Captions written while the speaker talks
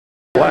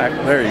Black,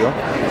 there you go.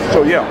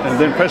 So yeah, and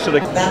then press it.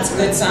 That's a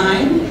good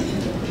sign.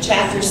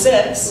 Chapter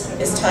 6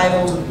 is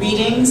titled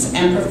Readings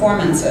and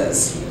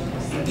Performances.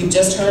 You've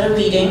just heard a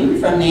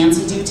reading from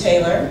Nancy Dew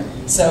Taylor,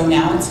 so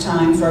now it's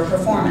time for a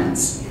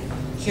performance.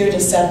 Here to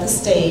set the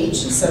stage,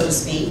 so to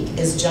speak,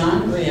 is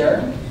John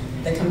Greer,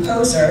 the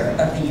composer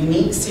of the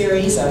unique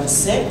series of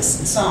 6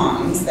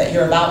 songs that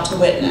you're about to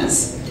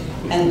witness.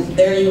 And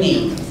they're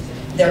unique.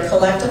 They're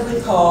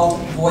collectively called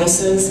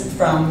Voices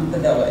from the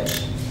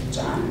Village.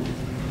 John?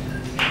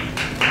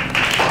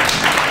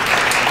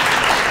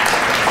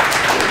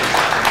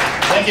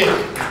 Thank you.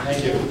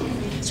 Thank you.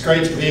 It's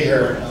great to be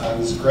here.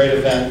 It's a great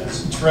event.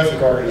 It's a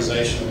terrific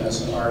organization.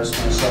 As an artist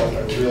myself,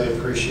 I really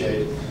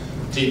appreciate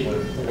deeply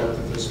the work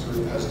that this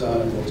group has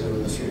done and will do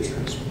in the future.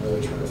 It's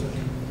really terrific.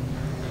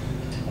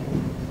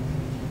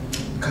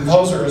 The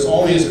composer is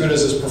only as good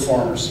as his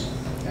performers,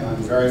 and I'm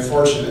very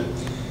fortunate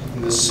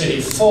in this city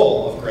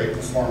full of great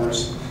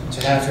performers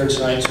to have here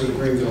tonight two of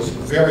Greenville's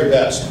very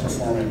best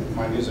performing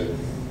my music.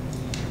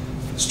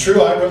 It's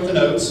true I wrote the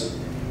notes,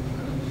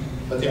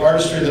 but the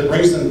artistry that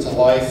brings them to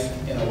life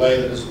in a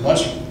way that is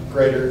much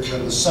greater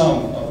than the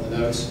sum of the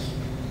notes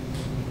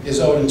is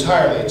owed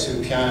entirely to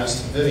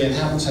pianist Vivian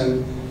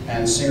Hamilton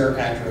and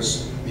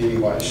singer-actress Mimi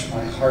Wyche.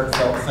 My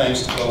heartfelt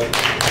thanks to both.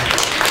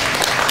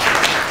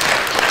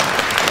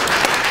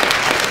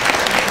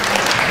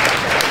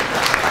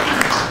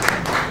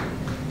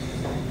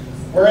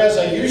 Whereas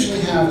I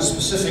usually have a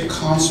specific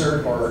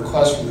concert or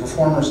request from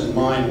performers in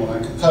mind when I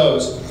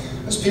compose,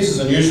 this piece is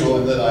unusual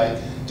in that I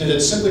did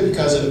it simply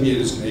because it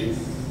amused me.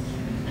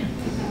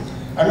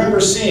 I remember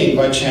seeing,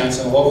 by chance,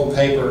 in a local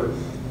paper,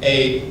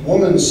 a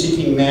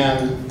woman-seeking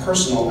man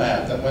personal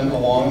ad that went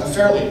along a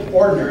fairly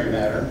ordinary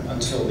matter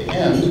until the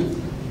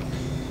end,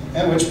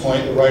 at which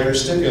point the writer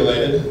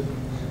stipulated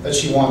that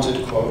she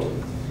wanted, quote,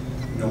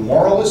 no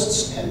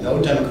moralists and no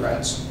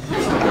Democrats.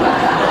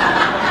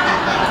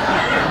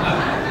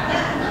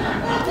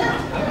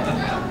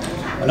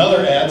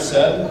 Another ad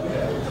said,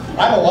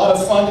 I'm a lot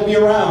of fun to be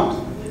around.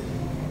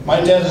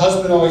 My dead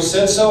husband always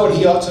said so, and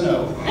he ought to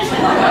know.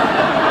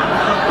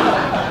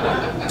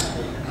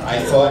 I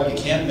thought, you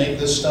can't make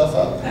this stuff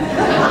up.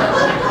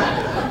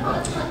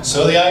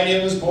 So the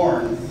idea was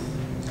born.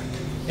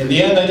 In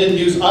the end, I didn't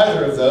use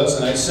either of those,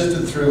 and I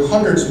sifted through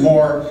hundreds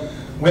more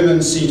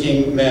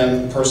women-seeking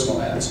men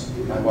personal ads.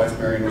 My wife,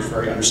 Marion, was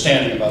very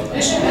understanding about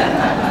this.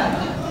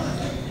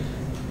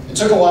 It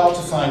took a while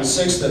to find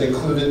 6 that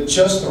included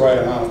just the right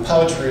amount of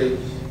poetry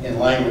in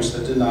language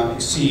that did not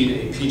exceed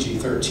a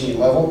PG-13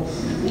 level.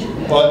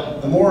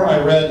 But the more I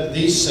read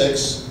these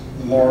 6,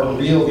 the more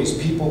real these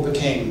people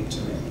became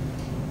to me.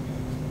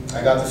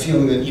 I got the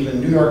feeling that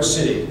even New York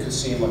City could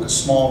seem like a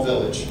small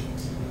village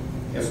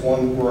if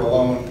one were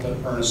alone but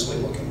earnestly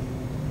looking.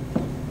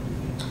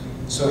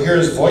 So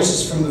here's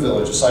Voices from the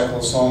Village, a cycle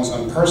of songs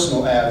on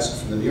personal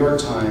ads from the New York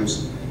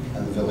Times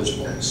and the Village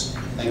Voice.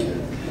 Thank you.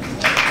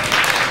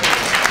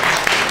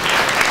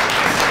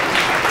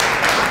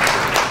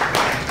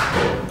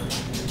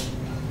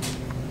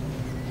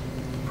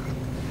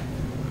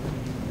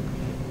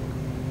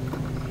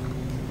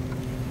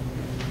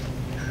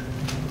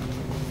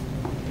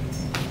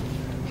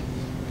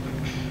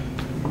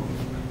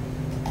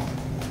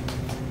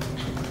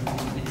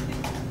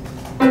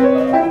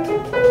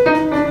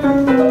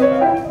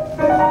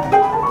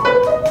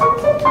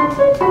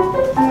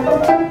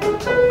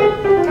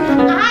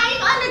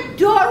 I'm an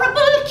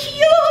adorable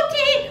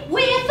cutie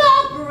with a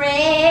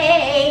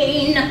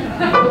brain.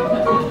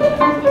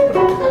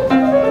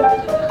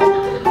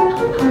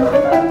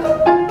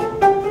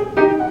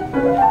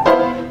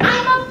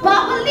 I'm a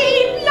bubbly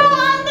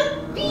blonde,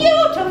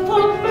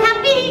 beautiful,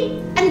 happy,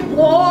 and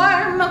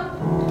warm.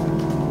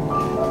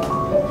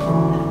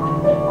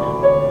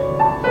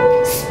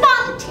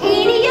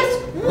 Spontaneous,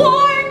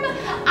 warm.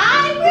 I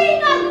bring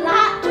a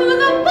lot to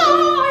the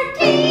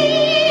party.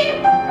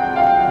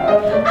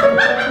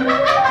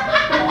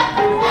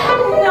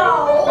 No.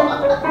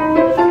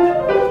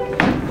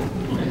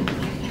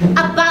 A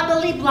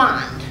bubbly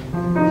blonde.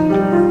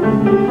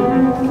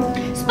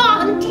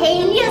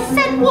 Spontaneous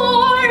and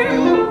warm.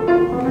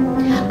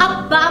 A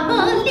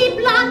bubbly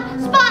blonde,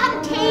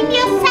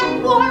 spontaneous and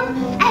warm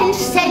and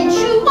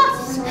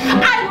sensuous.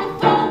 I will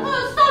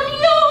focus on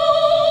you.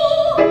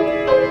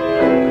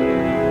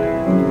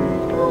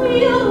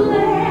 We'll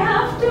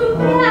laugh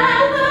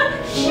together,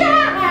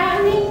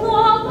 sharing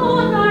all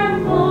on our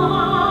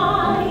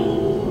minds.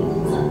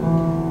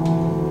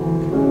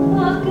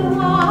 The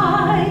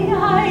guy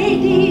I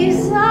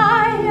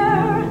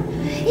desire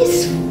is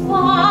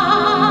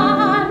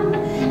fun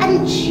and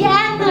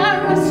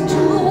generous.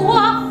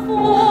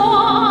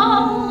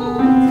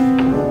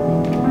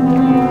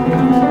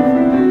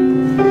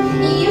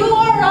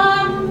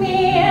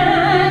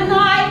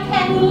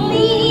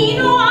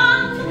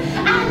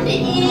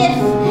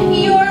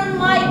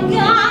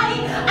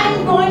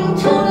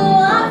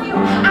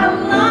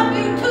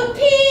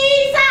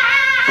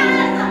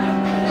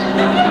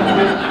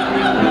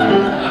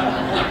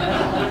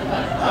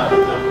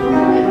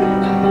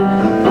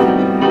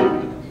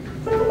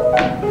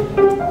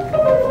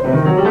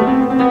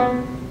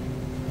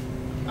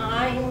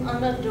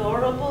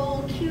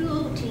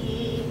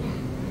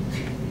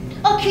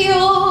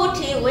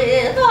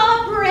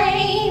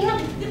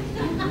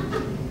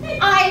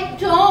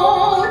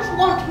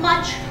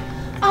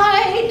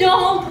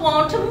 don't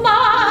want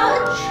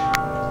much.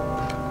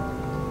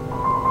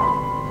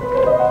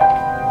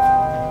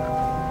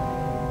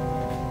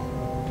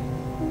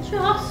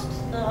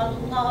 Just the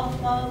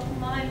love of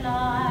my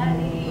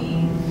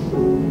life.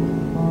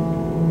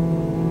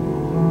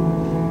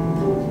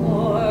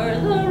 For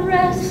the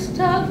rest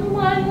of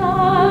my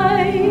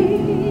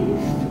life.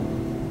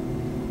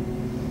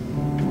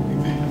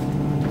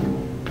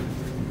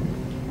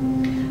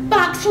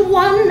 Box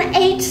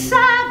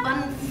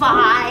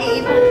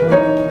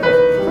 1875.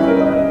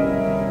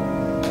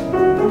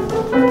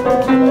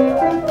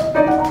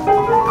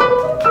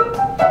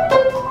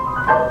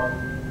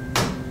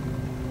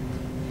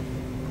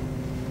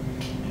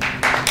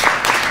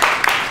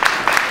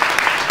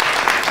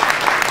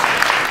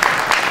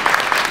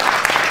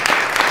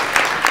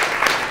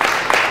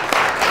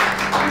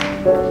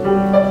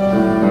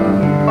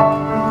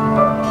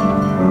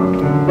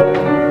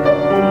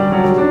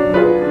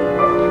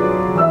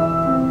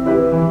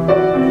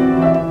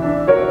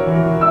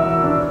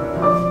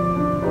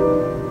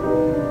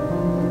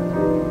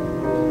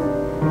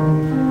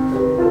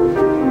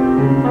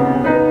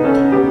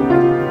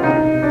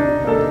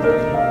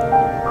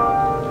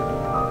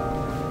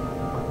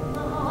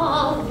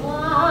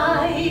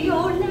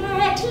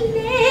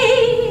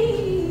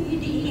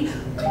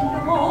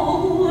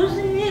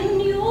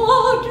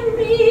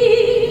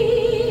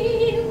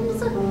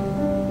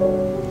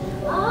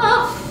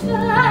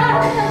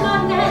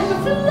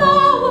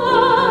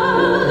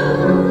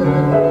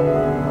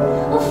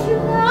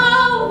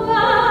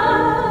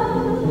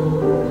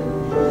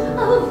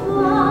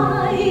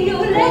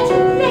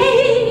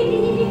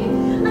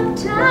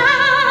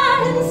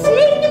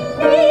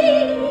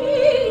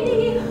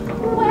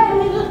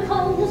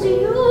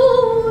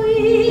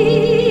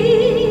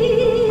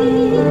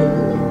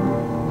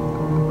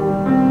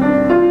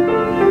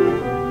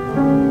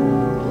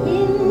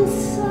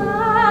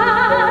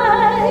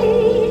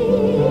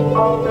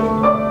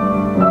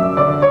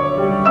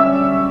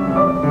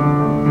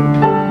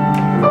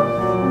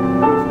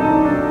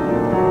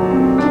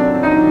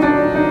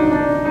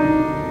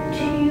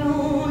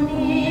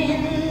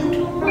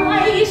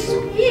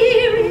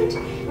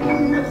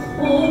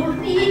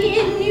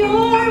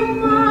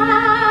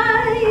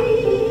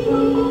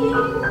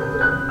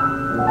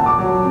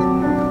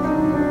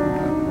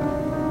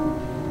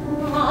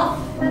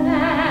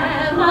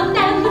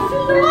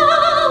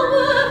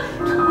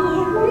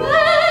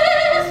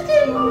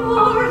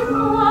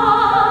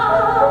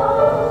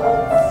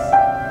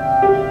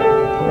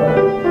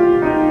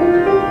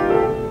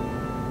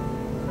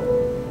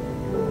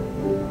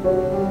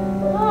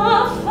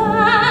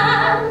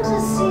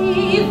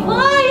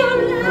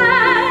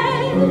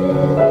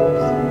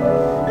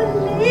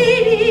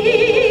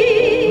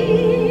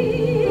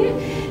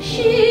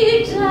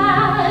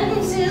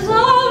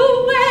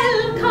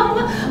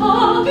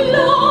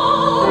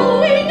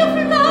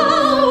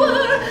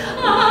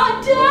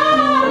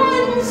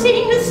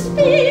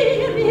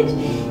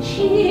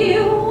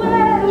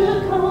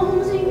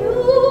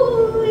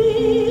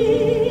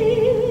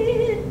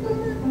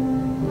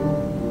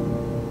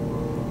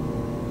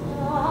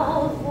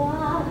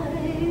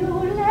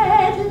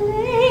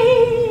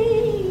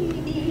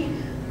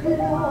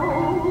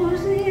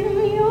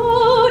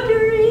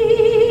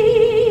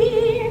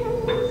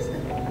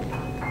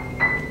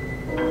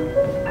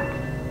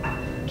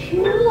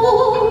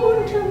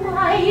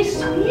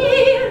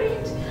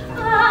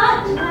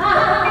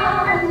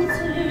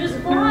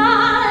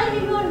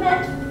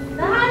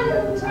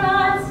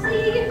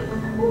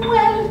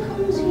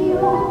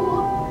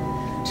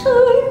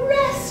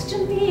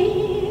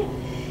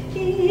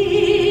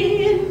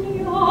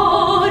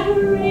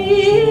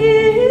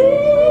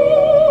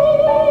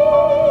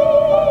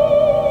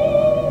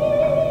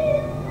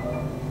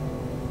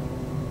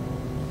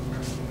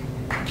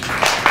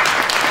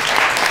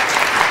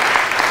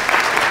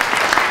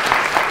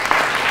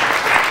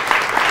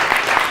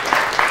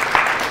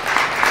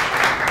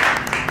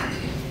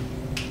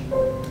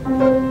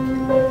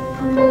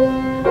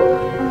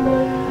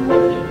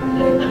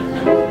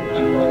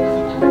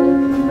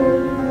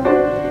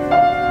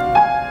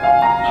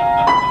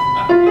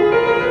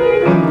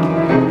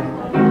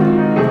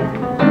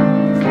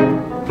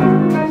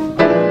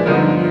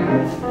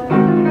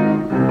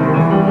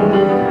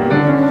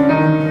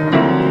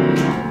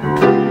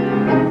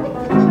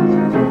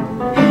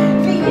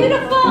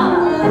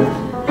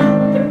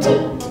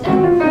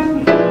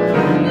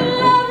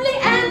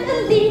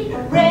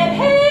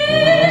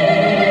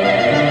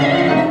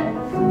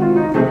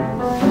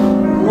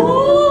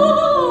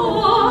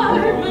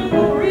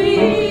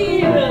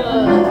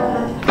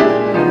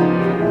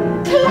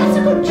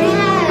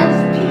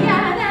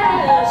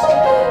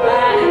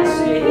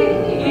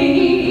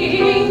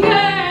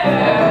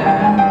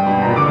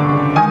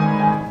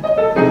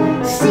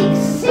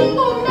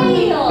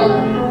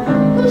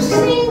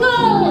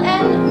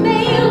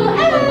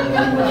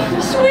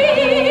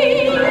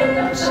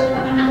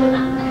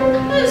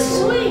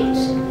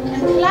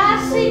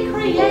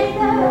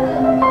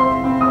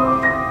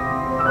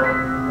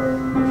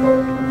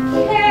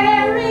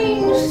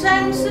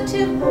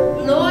 attentive,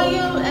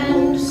 loyal,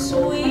 and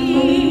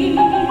sweet.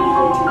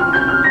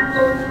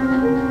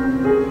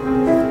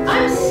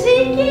 I'm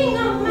seeking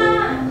a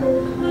man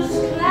who's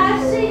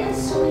classy and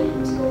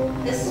sweet,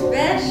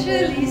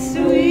 especially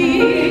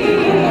sweet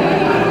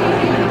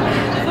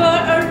for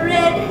a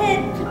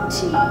redhead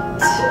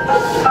petite.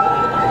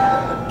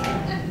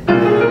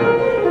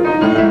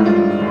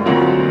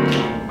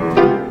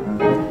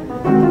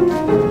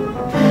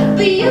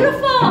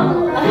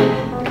 Beautiful,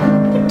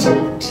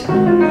 petite,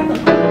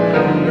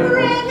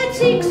 redhead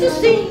seeks a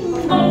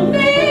single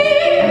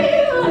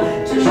male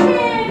to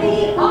share the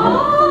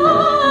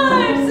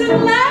arts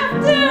and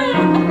laughter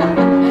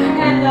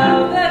and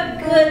all the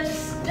good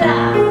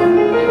stuff,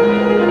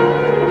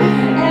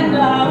 and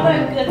all the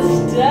good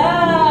stuff.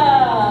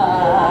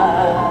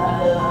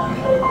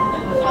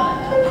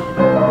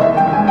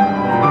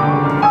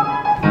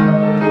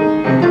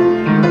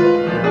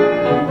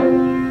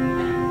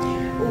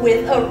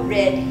 With a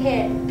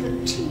redhead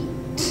petite.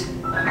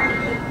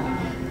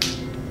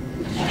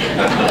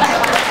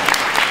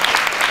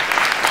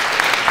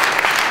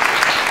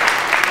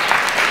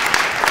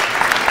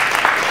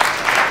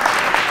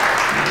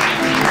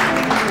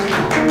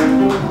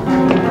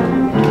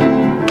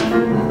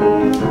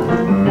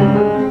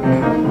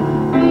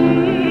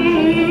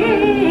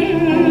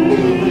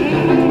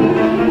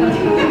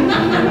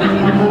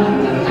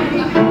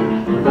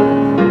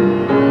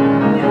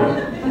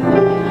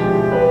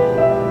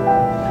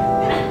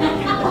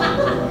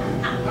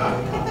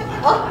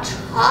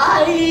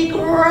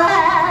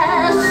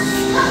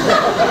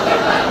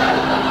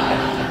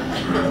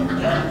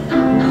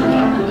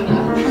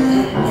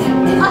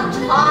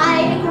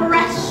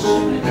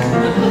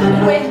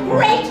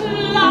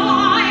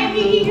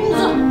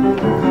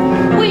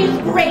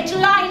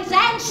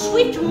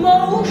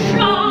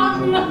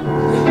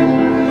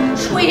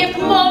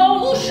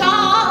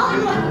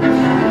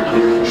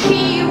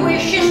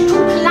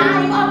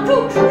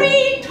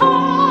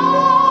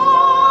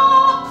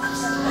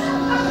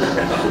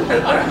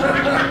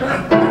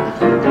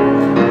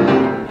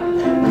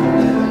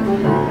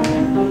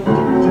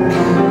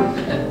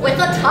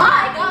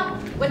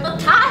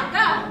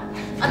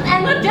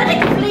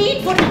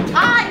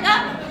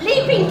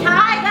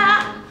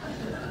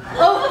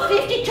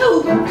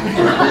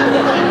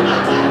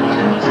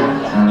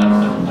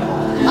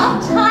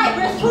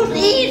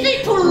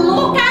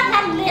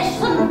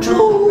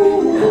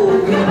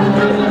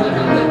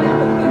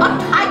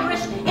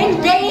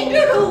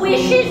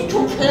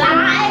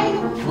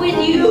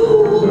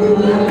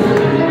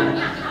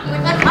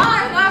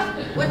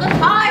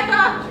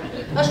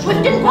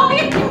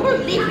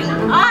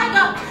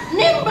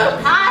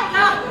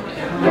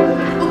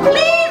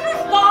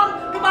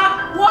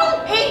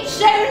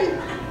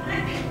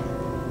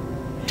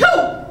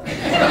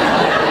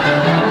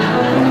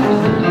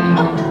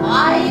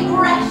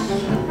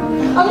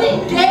 An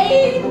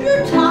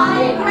endangered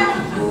tigress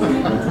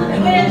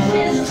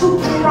wishes to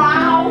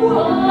prowl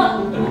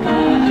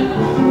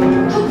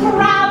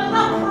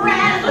the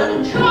present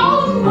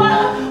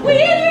jungle with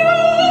you,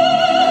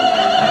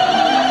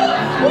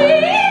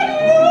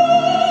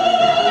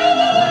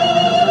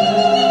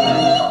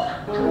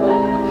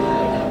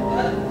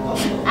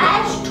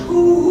 as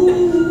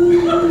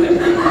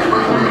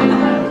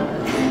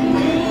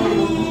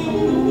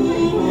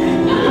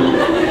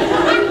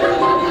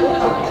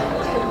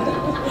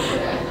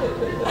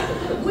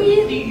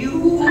with you.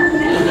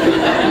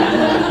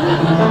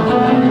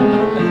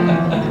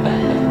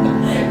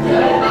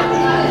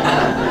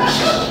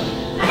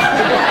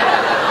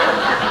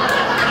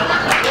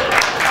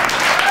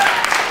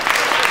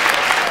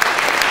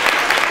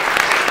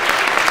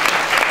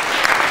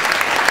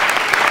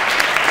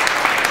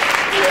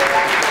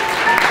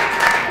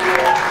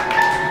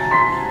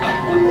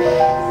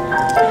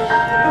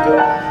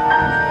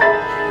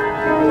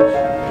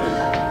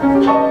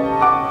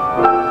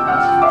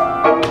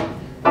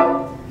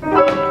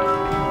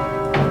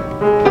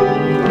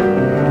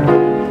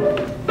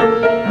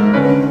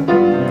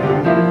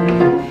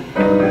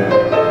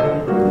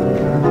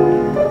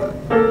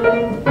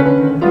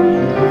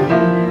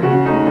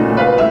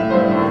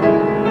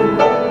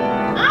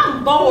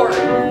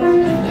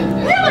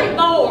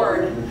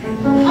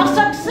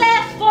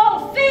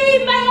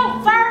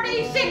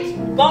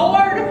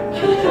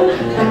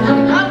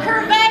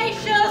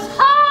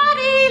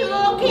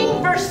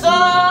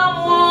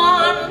 Someone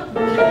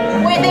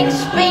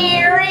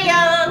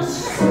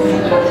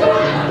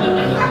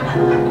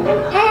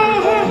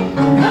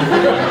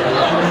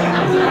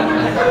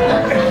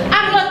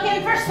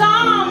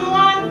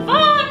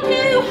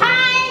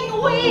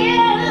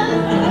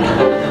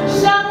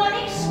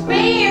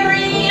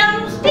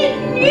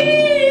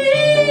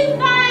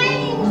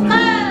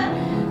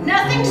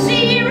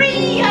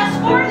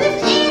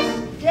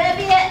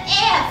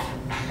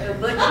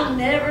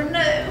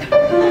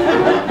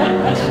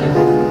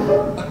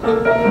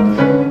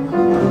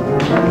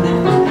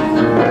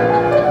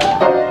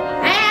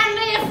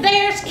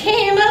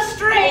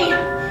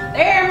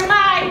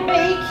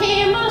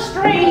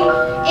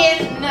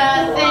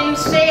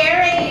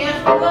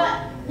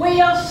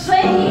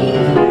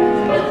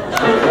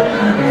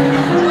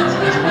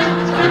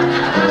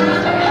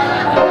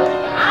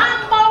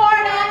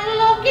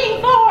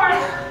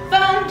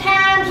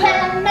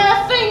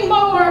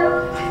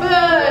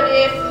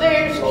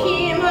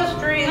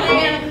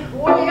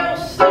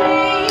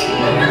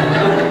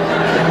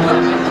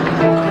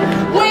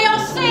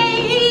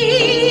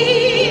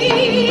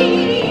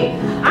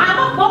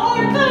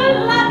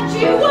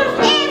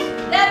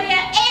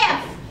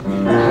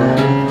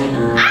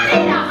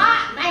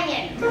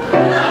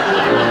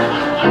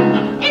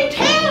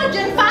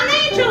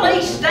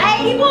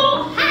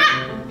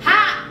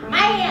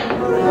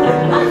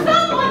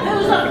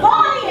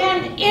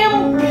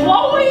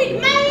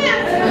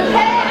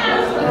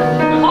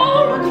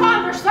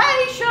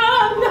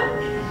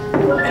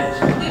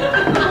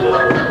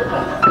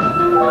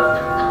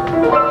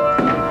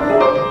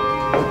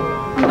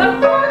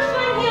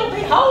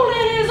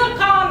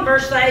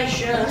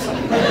precious.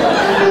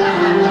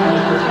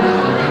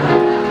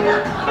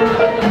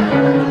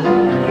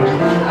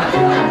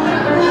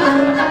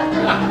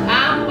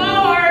 I'm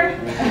bored.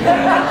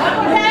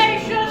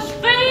 Audacious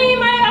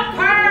female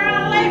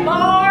curly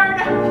board.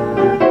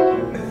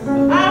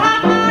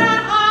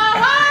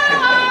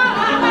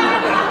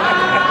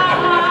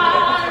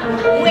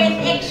 With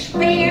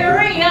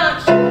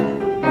experience.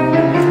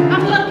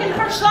 I'm looking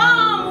for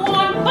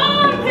someone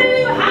fun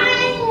to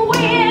hang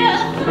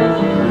with.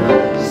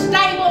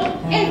 Stable,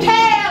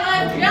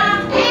 intelligent,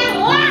 and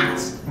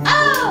lots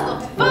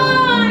of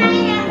fun.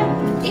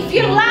 And if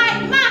you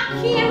like my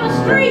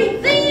chemistry,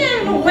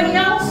 then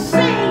we'll see.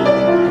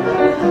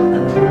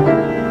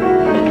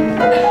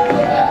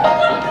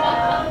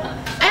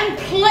 And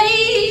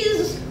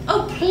please,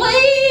 oh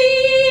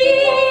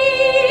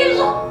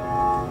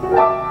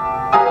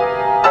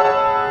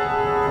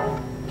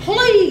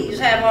please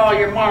have all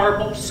your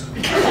marbles.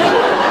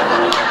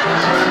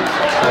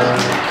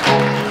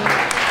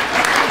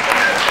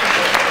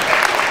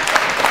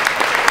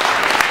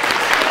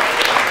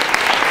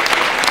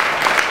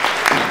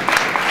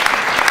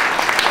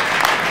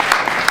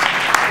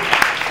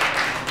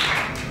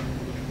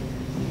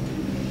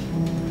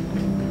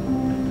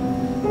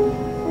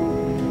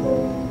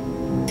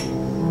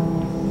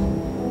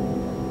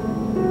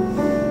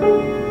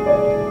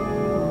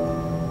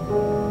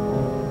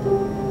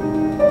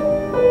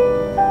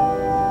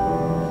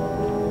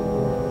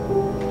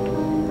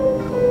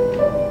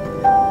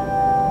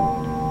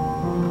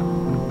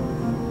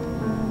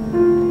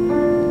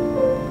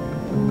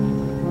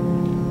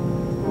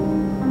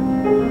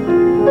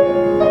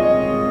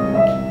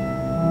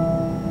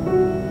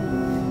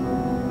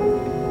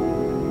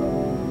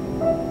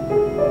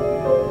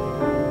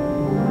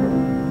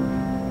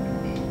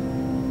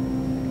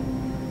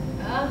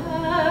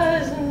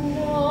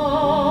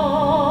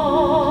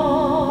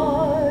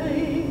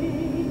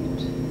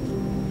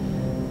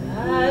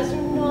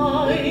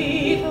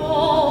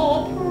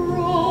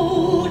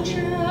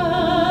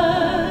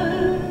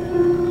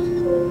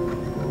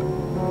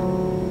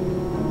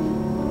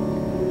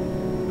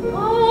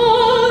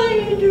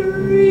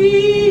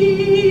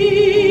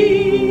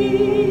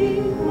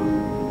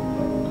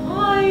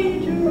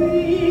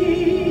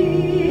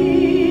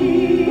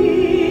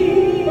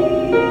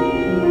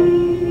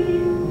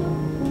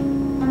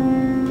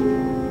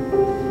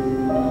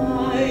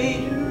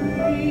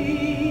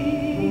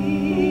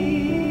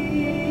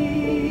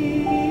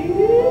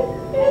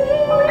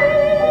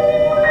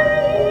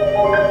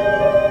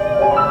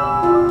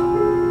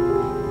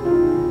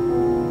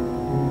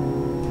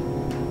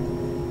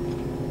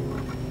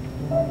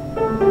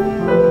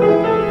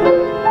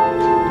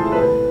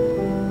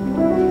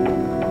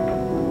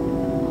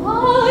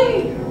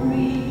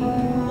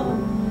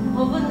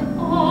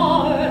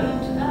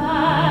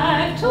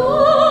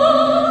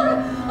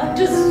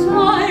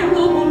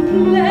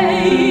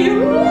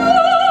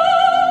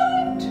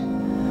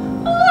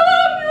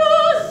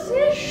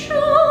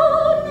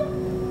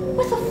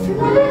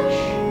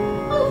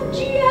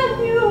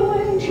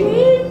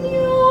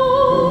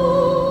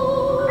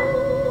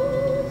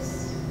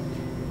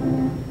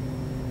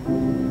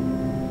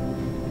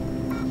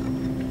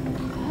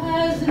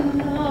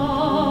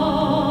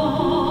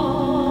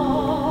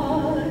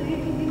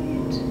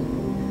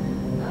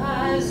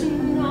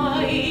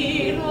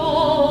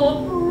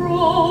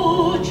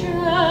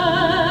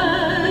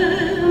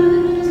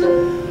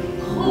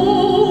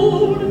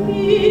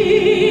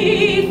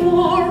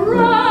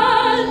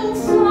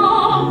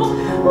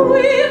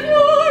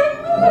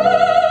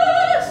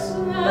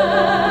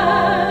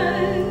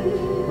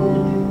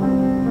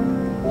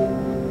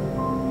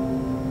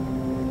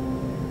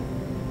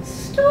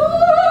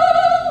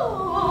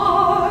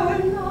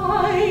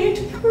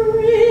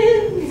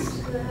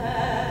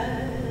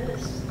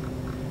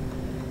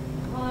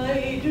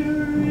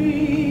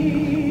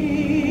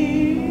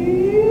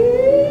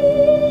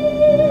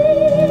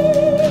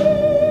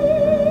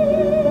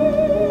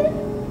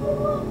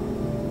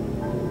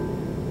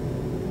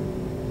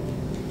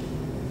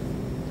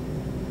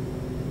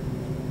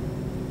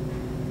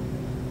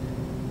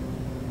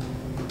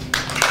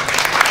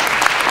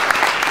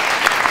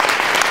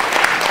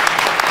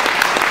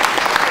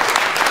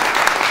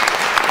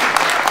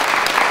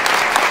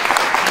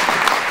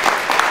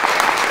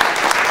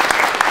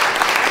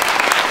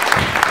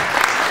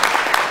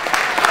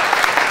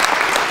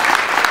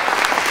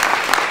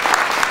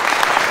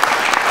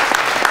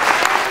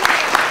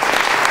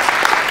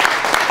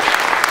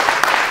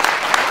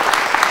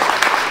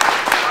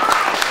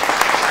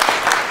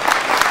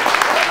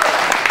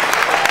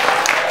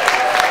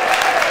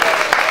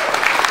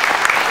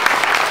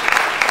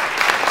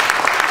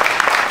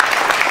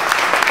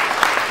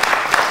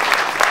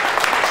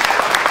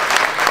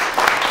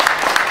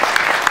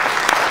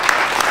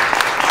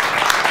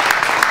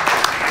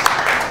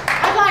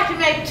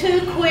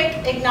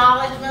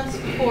 acknowledgments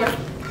before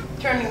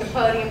turning the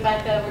podium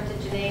back over to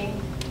Janine.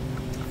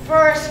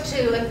 First,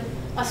 to an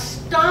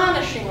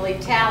astonishingly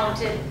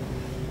talented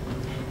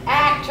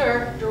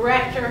actor,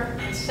 director,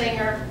 and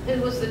singer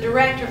who was the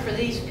director for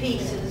these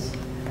pieces,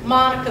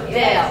 Monica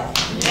Bell.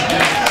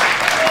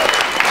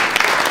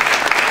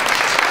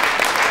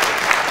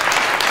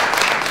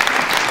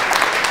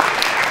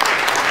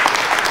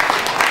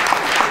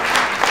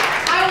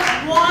 I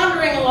was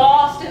wandering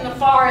lost in the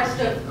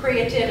forest of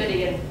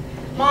creativity, and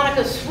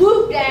Monica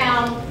swooped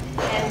down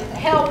and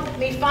helped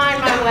me find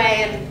my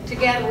way, and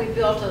together we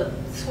built a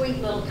sweet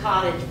little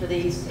cottage for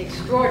these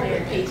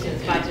extraordinary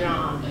pieces by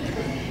John.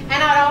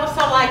 And I'd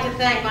also like to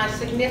thank my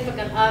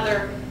significant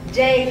other,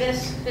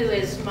 Davis, who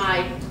is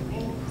my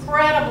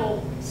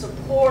incredible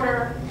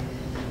supporter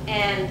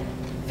and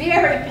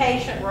very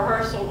patient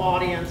rehearsal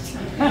audience,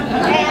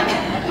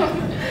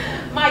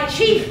 and my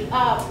chief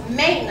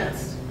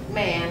maintenance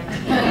man.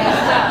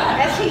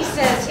 As he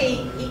says,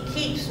 he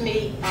keeps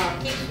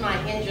my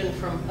engine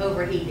from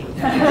overheating. So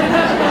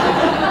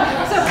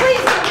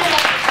please give it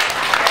up.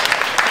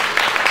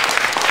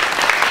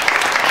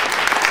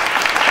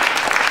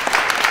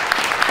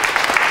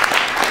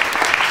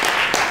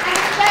 And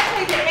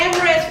especially to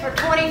Emrys for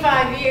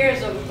 25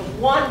 years of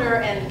wonder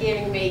and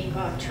giving me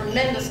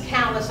tremendous,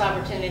 countless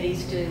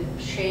opportunities to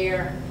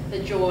share the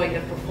joy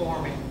of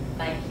performing.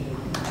 Thank you.